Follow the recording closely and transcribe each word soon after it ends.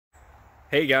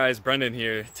Hey guys, Brendan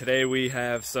here. Today we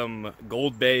have some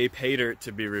Goldbay Paydirt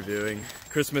to be reviewing.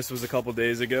 Christmas was a couple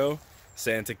days ago.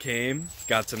 Santa came,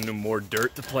 got some more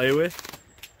dirt to play with.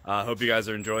 Hope you guys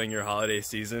are enjoying your holiday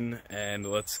season, and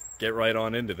let's get right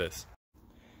on into this.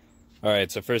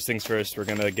 Alright, so first things first, we're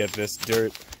gonna get this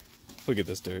dirt. Look at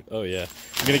this dirt. Oh yeah.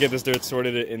 We're gonna get this dirt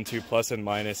sorted into plus and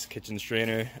minus kitchen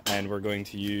strainer, and we're going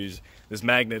to use this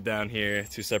magnet down here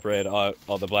to separate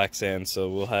all the black sand. So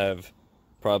we'll have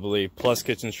probably plus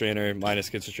kitchen strainer, minus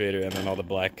kitchen strainer, and then all the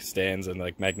black stands and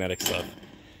like magnetic stuff.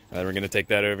 And then we're gonna take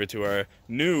that over to our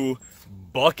new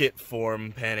bucket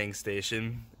form panning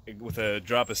station with a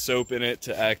drop of soap in it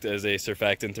to act as a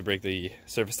surfactant to break the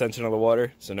surface tension of the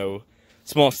water, so no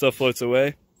small stuff floats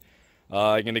away.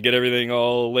 I'm gonna get everything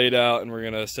all laid out, and we're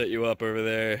gonna set you up over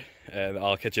there, and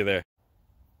I'll catch you there.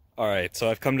 Alright,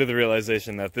 so I've come to the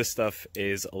realization that this stuff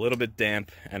is a little bit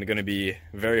damp and gonna be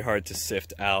very hard to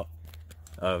sift out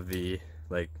of the,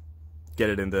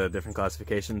 get it into different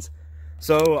classifications.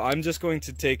 So I'm just going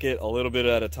to take it a little bit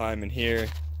at a time in here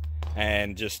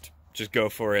and just go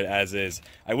for it as is.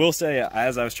 I will say,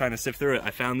 as I was trying to sift through it,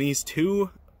 I found these two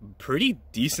pretty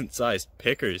decent sized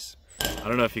pickers. I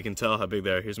don't know if you can tell how big they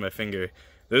are. Here's my finger.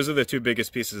 Those are the two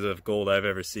biggest pieces of gold I've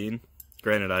ever seen.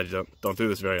 Granted, I don't do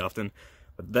this very often,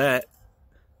 but that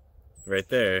right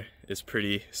there is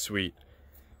pretty sweet.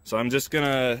 So I'm just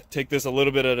gonna take this a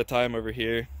little bit at a time over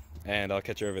here, and I'll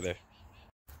catch you over there.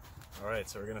 Alright,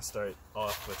 so we're gonna start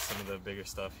off with some of the bigger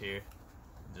stuff here.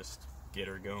 Just get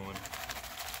her going.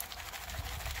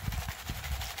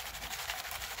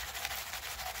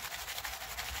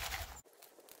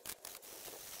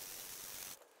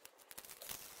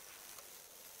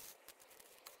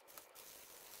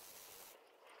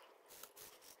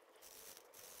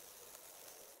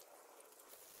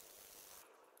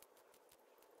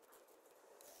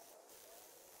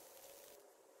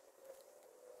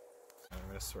 I'm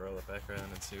going to swirl it back around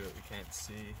and see what we can't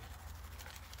see.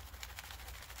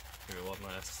 Give it one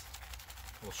last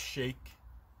little shake.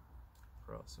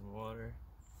 Pour out some water.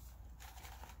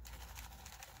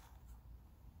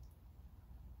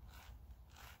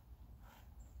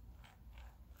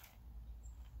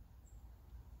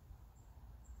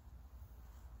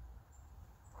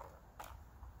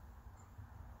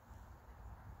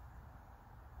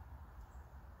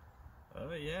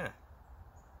 Oh yeah.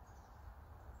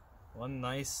 One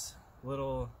nice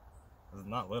little,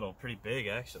 not little, pretty big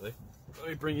actually. Let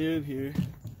me bring you in here.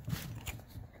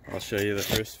 I'll show you the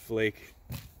first flake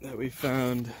that we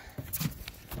found.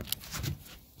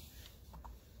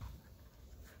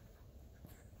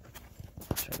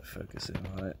 Try to focus in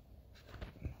on it.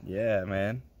 Yeah,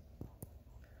 man.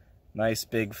 Nice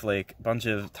big flake. Bunch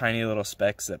of tiny little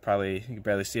specks that probably you can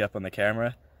barely see up on the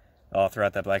camera all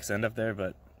throughout that black sand up there,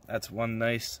 but that's one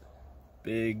nice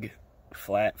big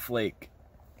flat flake.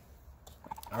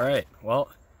 Alright,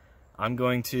 well, I'm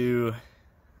going to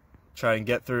try and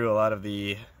get through a lot of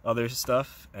the other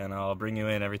stuff, and I'll bring you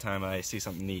in every time I see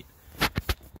something neat.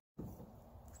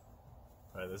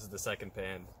 Alright, this is the second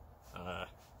pan.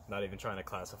 Not even trying to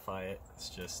classify it, it's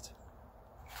just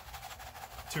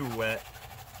too wet.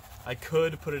 I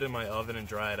could put it in my oven and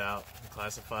dry it out and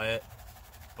classify it,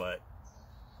 but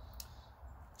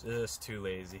just too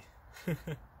lazy.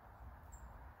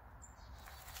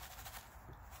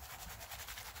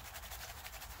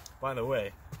 By the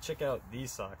way, check out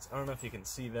these socks. I don't know if you can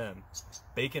see them.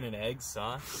 Bacon and egg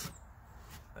socks.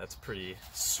 That's pretty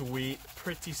sweet,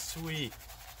 pretty sweet.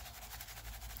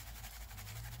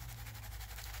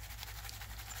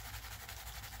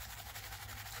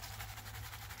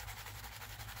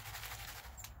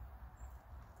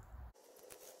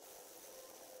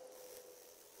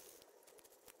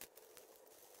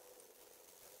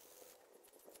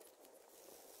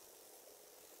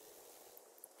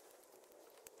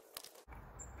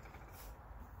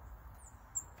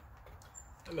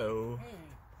 Hello. Hey.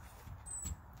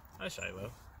 Hi,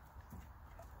 Shiloh.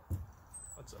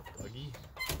 What's up, Dougie?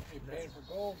 You paying for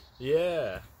gold?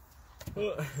 Yeah.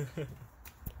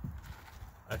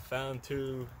 I found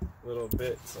two little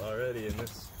bits already in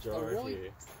this jar. Oh,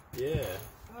 really? Here.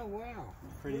 Yeah. Oh, wow.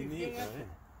 Pretty Where'd you neat, get that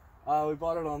right? We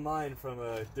bought it online from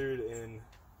a dude in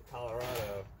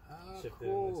Colorado. Oh, Shipped it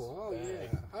in this cool. Oh, bag.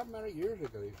 yeah. How many years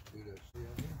ago you used to do this?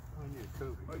 Yeah, on your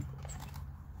coat.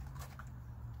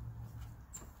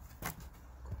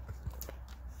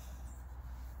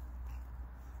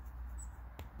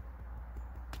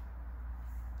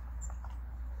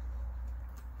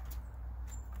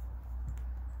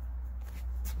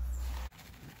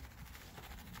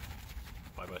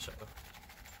 Bye-bye, Shiloh.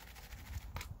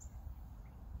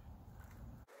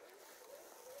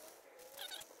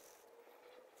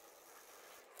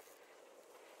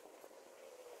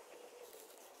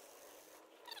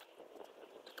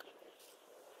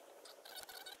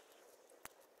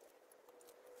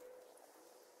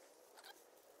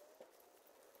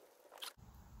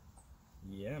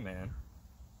 Yeah, man.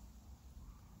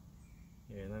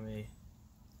 Here, let me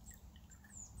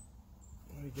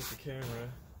get the camera.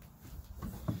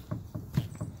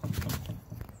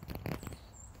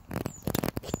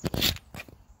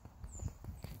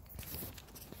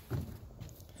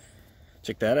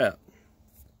 Check that out.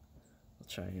 I'll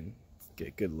try and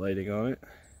get good lighting on it.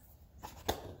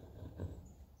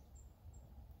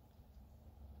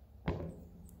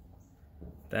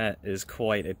 That is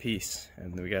quite a piece.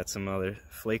 And we got some other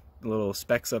flake little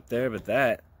specks up there, but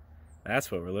that's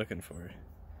what we're looking for.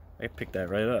 I picked that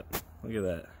right up. Look at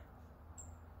that.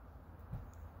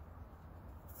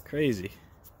 Crazy.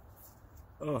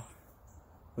 Oh,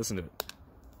 listen to it.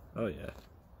 Oh yeah.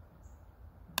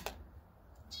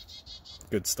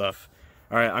 Good stuff.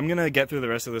 All right, I'm gonna get through the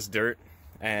rest of this dirt,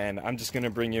 and I'm just gonna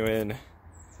bring you in.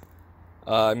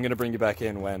 I'm gonna bring you back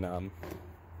in when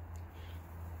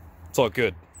it's all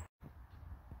good.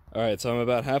 All right, so I'm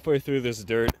about halfway through this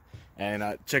dirt,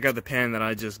 and check out the pan that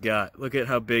I just got. Look at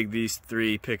how big these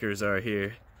 3 pickers are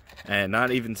here, and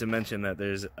not even to mention that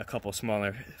there's a couple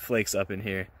smaller flakes up in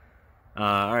here.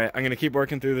 All right, I'm gonna keep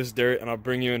working through this dirt, and I'll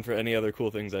bring you in for any other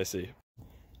cool things I see.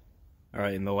 All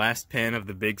right, in the last pan of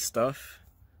the big stuff,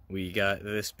 we got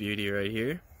this beauty right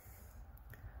here.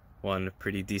 One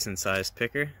pretty decent sized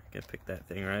picker. Gonna pick that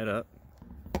thing right up.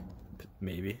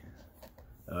 Maybe.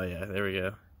 Oh yeah, there we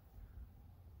go.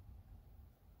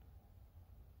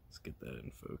 Let's get that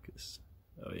in focus.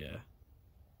 Oh yeah.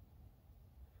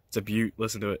 It's a beaut.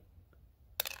 Listen to it.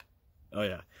 Oh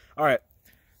yeah. All right.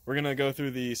 We're gonna go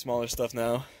through the smaller stuff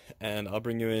now, and I'll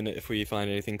bring you in if we find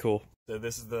anything cool. So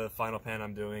this is the final pan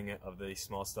I'm doing of the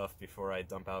small stuff before I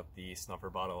dump out the snuffer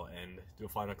bottle and do a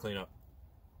final cleanup.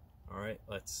 Alright,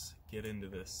 let's get into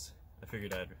this. I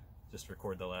figured I'd just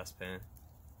record the last pan.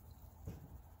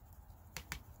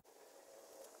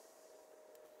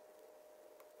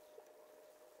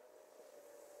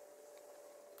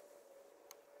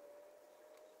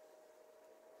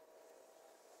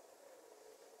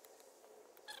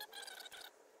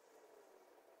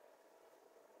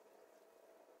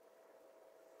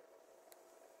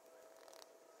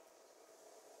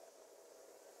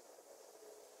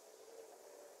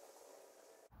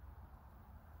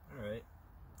 Alright,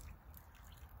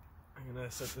 I'm gonna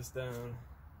set this down,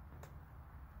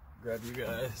 grab you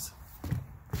guys.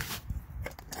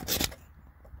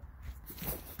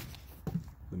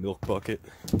 The milk bucket.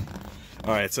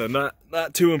 Alright, so not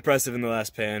too impressive in the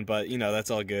last pan, but you know,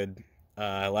 that's all good.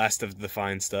 Last of the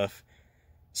fine stuff.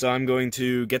 So I'm going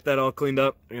to get that all cleaned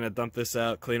up, I'm gonna dump this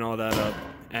out, clean all that up,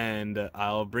 and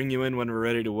I'll bring you in when we're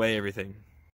ready to weigh everything.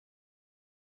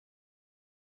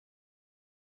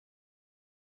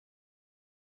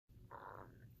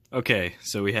 Okay,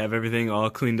 so we have everything all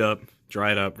cleaned up,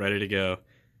 dried up, ready to go.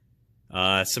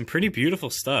 Some pretty beautiful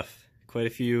stuff. Quite a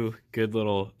few good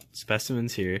little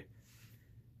specimens here.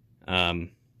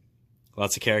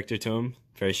 Lots of character to them,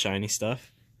 very shiny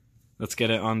stuff. Let's get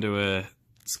it onto a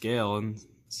scale and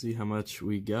see how much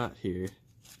we got here.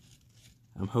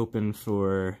 I'm hoping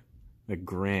for a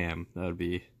gram. That would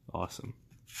be awesome.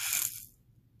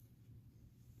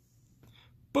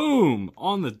 Boom!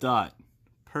 On the dot.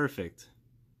 Perfect.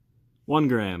 1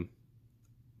 gram.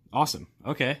 Awesome.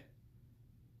 Okay.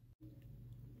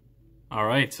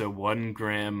 Alright, so 1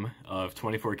 gram of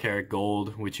 24 karat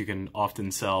gold, which you can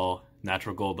often sell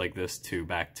natural gold like this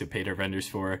back to paydirt vendors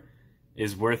for,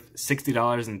 is worth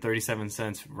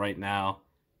 $60.37 right now.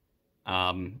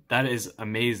 That is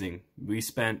amazing. We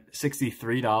spent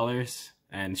 $63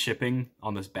 and shipping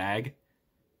on this bag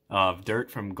of dirt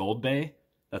from Goldbay.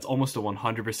 That's almost a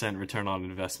 100% return on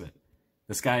investment.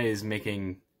 This guy is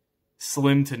making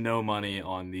slim to no money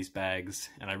on these bags,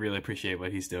 and I really appreciate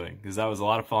what he's doing, because that was a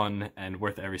lot of fun and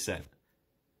worth every cent.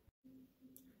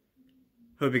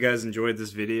 Hope you guys enjoyed this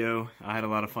video. I had a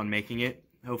lot of fun making it.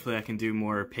 Hopefully I can do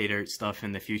more paydirt stuff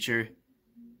in the future.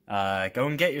 Go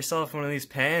and get yourself one of these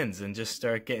pans and just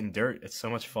start getting dirt. It's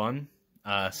so much fun.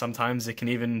 Sometimes it can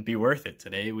even be worth it.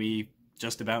 Today we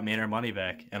just about made our money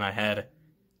back, and I had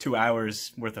 2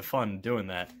 hours worth of fun doing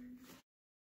that.